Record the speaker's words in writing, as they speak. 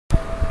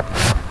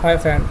Hi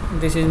friend,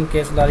 this is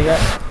Mkesh Laria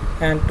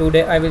and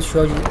today I will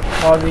show you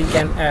how we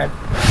can add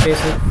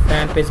Facebook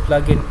fan page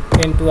plugin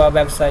into our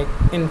website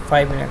in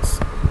 5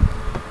 minutes.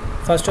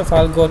 First of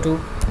all, go to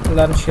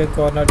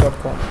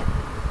learnsharecorner.com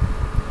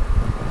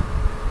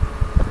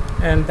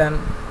and then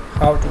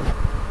how to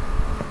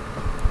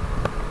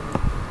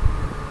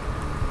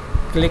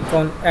click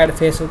on add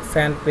Facebook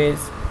fan page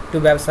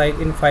to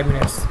website in 5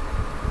 minutes.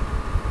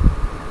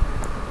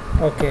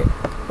 Okay,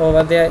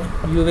 over there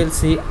you will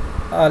see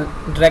a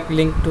direct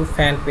link to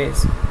fan page.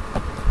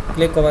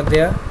 Click over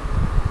there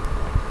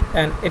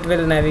and it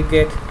will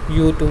navigate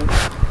you to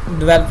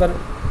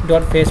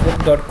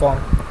developer.facebook.com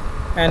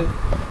and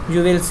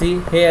you will see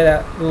here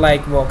a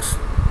like box.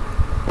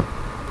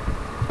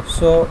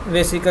 So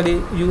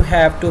basically you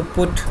have to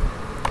put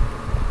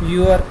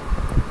your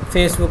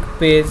Facebook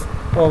page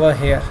over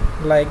here.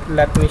 Like,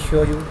 let me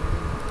show you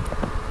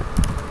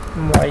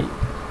my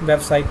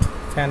website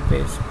fan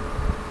page.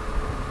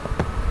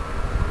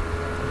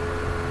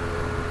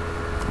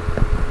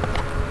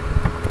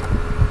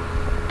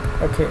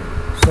 Okay,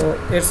 so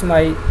it's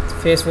my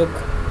Facebook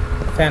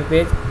fan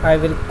page. I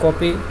will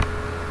copy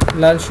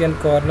Launch and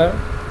Corner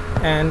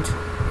and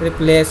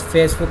replace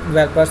Facebook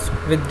developers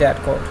with that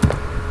code.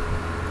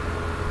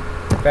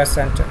 Press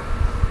enter.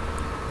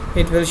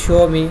 It will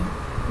show me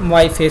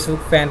my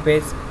Facebook fan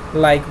page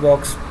like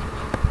box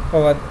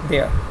over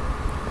there.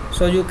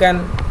 So you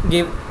can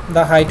give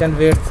the height and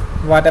width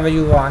whatever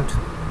you want,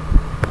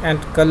 and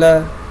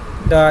color,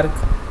 dark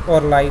or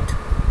light,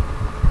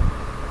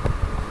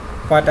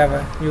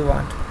 whatever you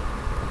want,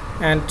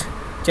 and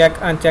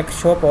uncheck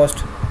show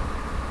post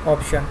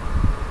option.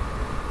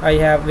 I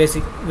have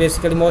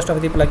basically most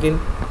of the plugin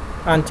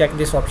uncheck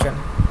this option.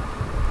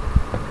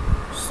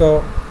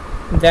 So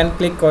then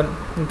click on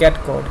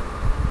get code.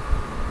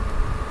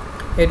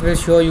 It will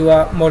show you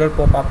a model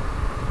pop-up.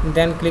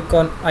 Then click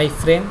on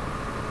iframe,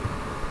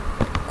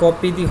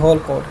 copy the whole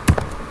code,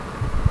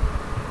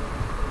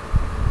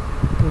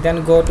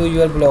 then go to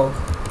your blog.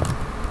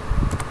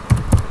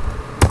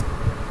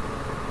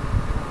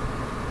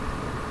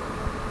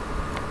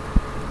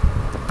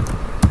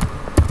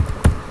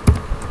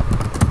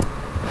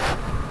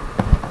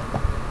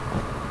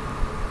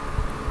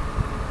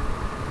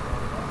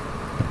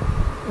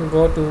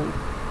 Go to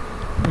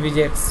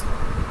widgets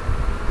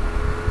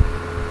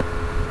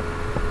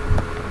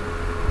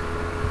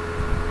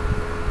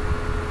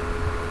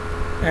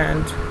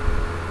and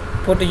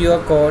put your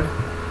code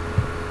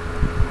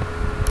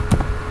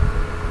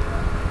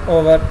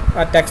over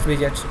a text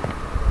widget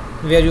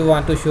where you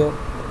want to show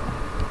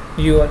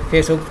your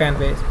Facebook fan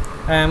page.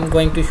 I am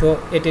going to show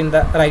it in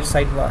the right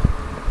sidebar,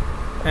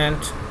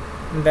 and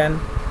then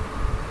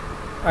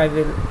I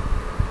will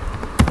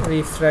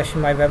refresh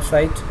my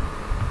website.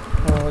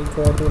 I will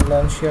go to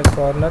Launch Share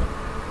Corner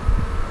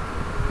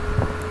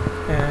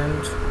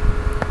and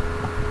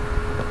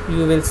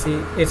you will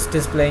see it's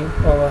displaying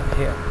over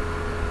here.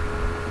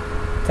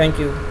 Thank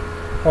you.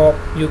 Hope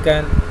you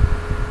can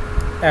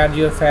add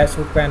your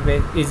Facebook fan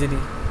page easily.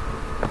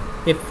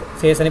 If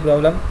face any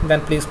problem,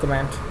 then please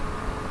comment.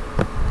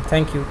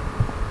 Thank you.